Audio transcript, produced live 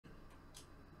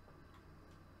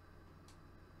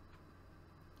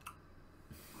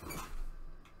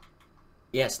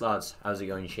Yes lads, how's it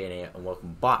going? Shane here and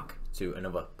welcome back to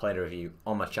another player review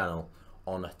on my channel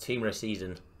on Team of the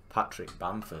Season TOTS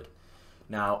Bamford.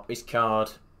 Now this card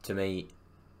to me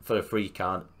for a free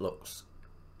card looks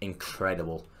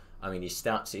incredible. I mean his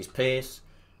stats, his pace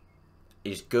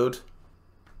is good,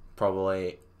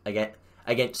 probably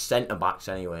against centre backs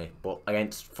anyway, but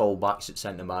against full backs at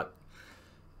centre back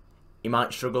he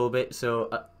might struggle a bit, so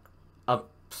I'd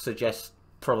suggest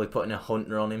probably putting a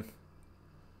Hunter on him.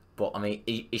 But I mean,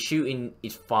 his shooting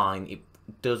is fine. It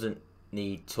doesn't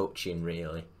need touching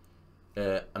really.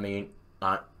 I mean,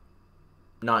 like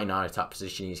 99 attack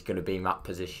position, he's going to be in that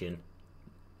position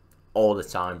all the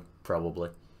time probably.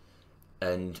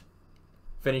 And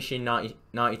finishing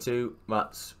 92,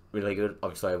 that's really good.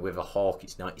 Obviously with a Hawk,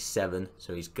 it's 97,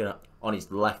 so he's gonna on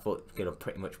his left foot gonna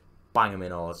pretty much bang him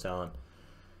in all the time.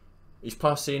 His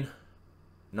passing,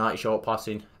 90 short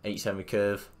passing, 87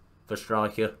 curve for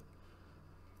striker.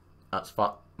 That's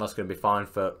going to be fine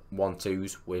for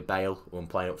 1-2s with Bale when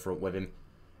playing up front with him.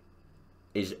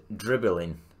 His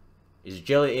dribbling, his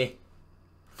agility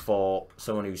for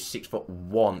someone who's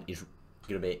 6'1" is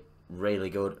going to be really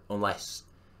good, unless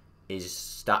his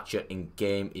stature in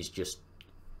game is just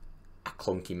a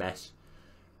clunky mess.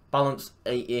 Balance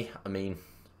 80. I mean,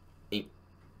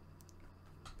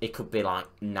 it could be like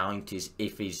 90s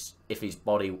if his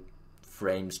body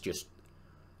frame's just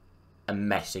a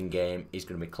mess in game. He's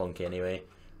going to be clunky anyway.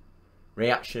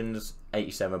 Reactions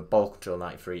 87, ball control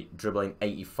 93, dribbling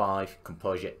 85,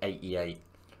 composure 88.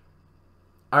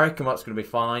 I reckon that's going to be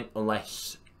fine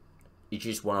unless it's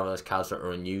just one of those cards that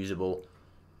are unusable.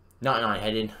 99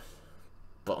 heading,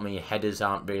 but I mean headers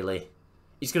aren't really.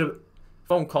 He's going to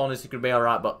phone corners is going to be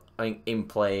alright, but I think in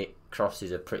play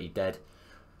crosses are pretty dead.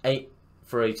 8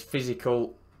 for his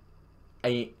physical,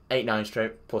 89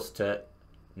 strength plus to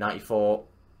 94.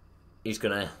 He's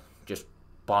going to just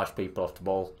barge people off the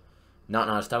ball.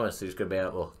 99 stamina, so he's going to be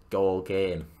able to go all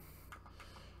game.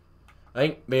 I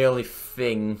think the only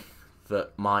thing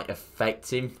that might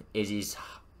affect him is his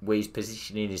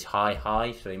positioning is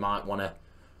high, so he might want to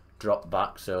drop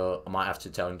back, so I might have to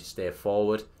tell him to stay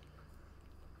forward.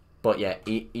 But yeah,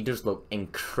 he does look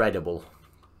incredible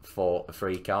for a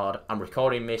free card. I'm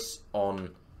recording this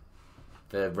on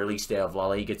the release day of La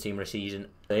Liga Team of the Season.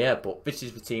 So yeah, but this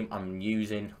is the team I'm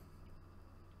using.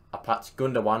 I packed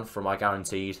Gundogan for my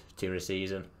guaranteed Team of the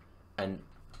Season, and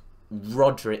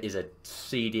Rodri is a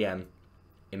CDM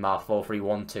in my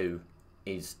 4-3-1-2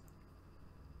 is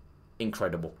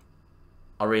incredible.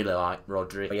 I really like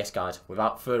Rodri. But yes guys,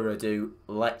 without further ado,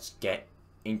 let's get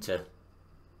into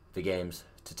the games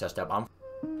to test out Bamford.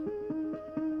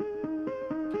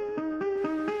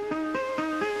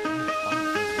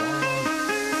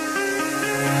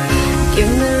 Give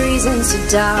me reasons to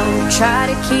doubt, try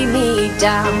to keep me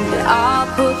down, but I'll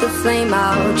put the flame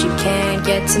out, you can't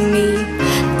get to me.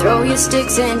 Throw your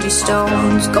sticks and your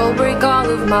stones, go break all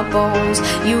of my bones.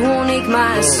 You won't ache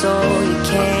my soul, you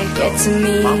can't get to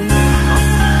me.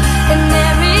 And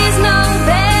there is no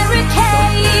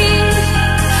barricade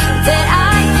that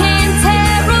I can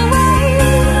tear away.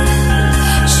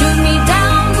 Shoot me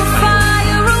down, go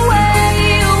fire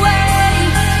away, away.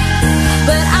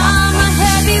 But I'm a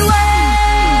heavyweight.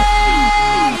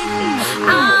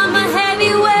 I'm a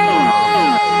heavyweight.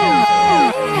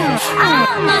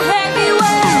 I'm a heavyweight.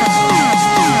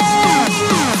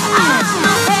 I'm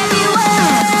a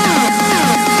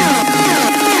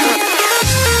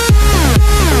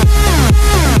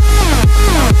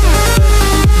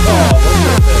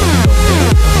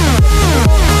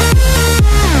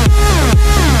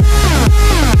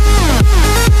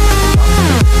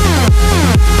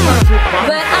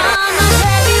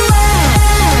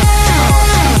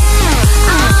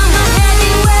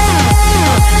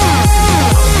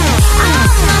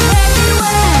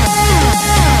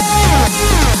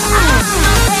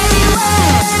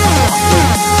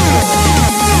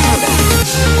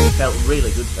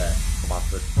Really good there,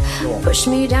 Bamford. Push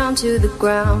me down to the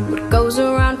ground. What goes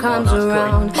around comes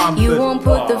around. You won't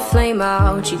put the flame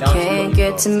out, you can't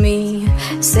get to me.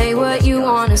 Say what you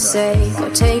wanna say, go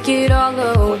take it all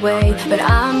away. But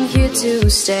I'm here to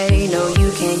stay, no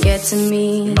you can't get to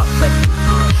me.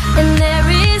 And there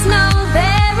is no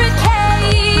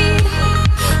barricade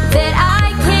that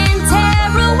I can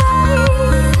tear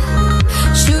away.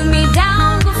 Shoot me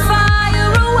down, go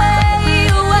fire away,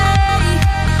 away.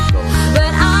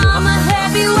 But I'm a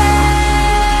heavyweight.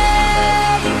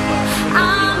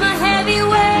 I'm a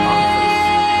heavyweight.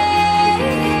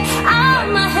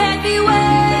 I'm a heavyweight.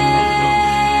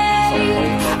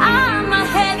 I'm a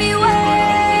heavyweight.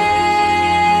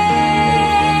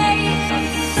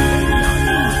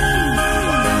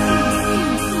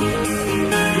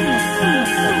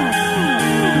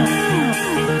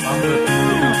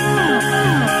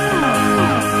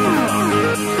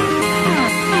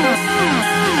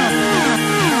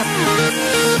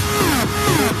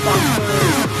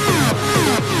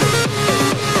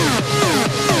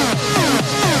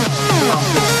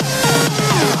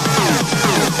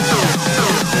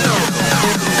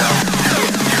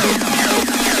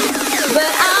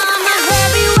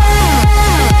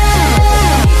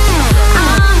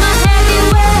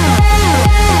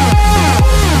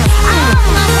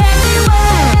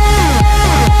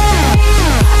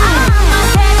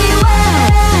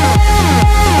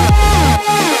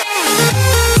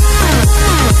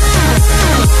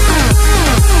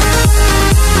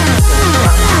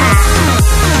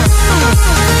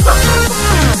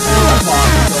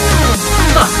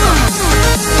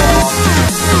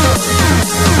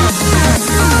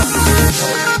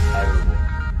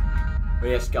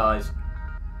 guys,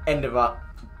 end of that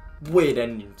weird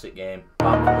ending to the game.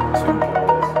 Bamford, 2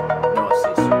 goals, no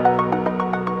assists.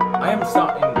 I am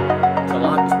starting to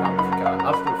like this Bamford guy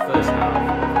after the first half of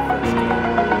the first game.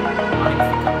 I didn't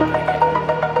think I was going to get on the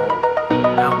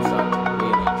ball. Now I'm starting to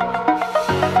really enjoy it.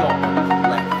 Shot on his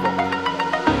left foot.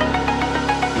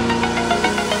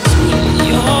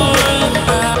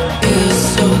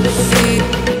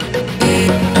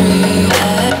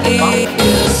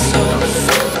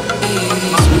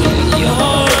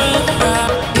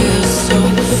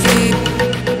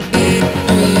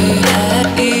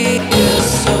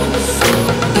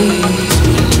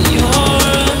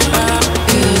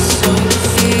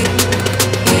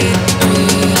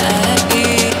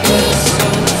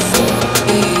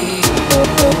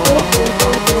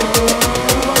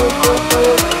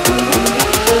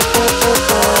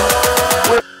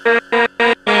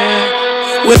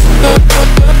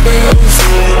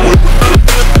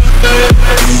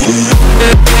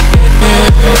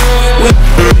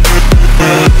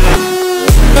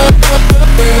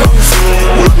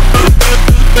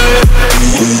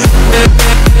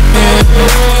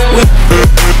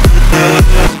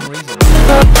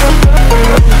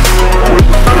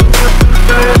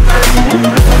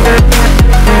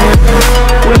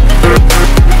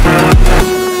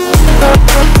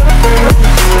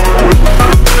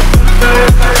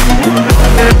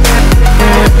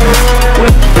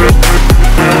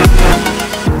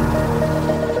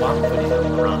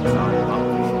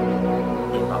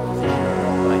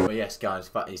 Guys,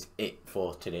 that is it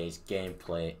for today's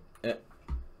gameplay.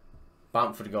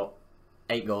 Bamford got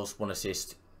 8 goals, 1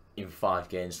 assist in 5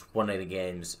 games. One of the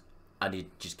games I did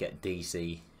just get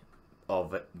DC, or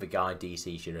the guy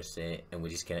DC should I say, and we're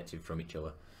disconnected from each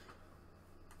other.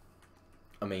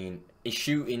 I mean, his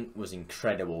shooting was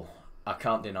incredible, I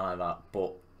can't deny that,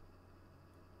 but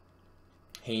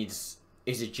his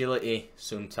agility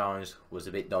sometimes was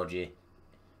a bit dodgy,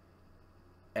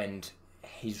 and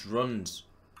his runs,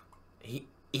 he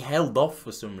held off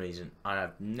for some reason. I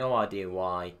have no idea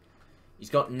why. He's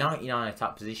got 99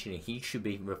 attack positioning. He should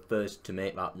be the first to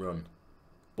make that run,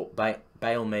 but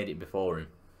Bale made it before him,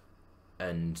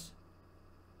 and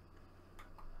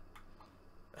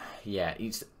yeah,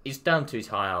 it's down to his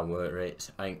high work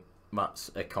rates. I think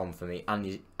that's a con for me,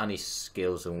 and his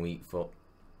skills on weak foot.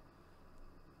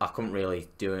 I couldn't really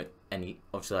do any.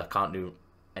 Obviously, I can't do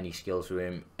any skills with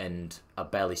him, and I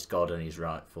barely scored on his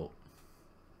right foot.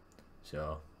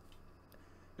 So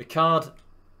the card,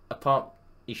 apart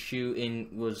his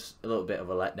shooting, was a little bit of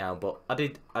a letdown, but I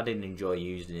did enjoy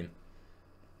using him.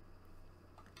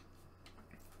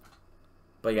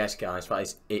 But yes, guys, that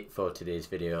is it for today's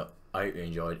video. I hope you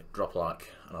enjoyed. Drop a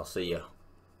like, and I'll see you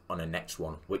on the next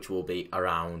one, which will be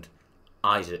around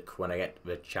Isaac when I get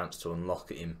the chance to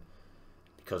unlock him,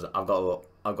 because I've got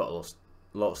a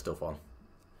lot of stuff on.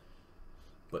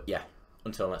 But yeah,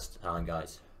 until next time,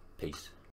 guys, peace.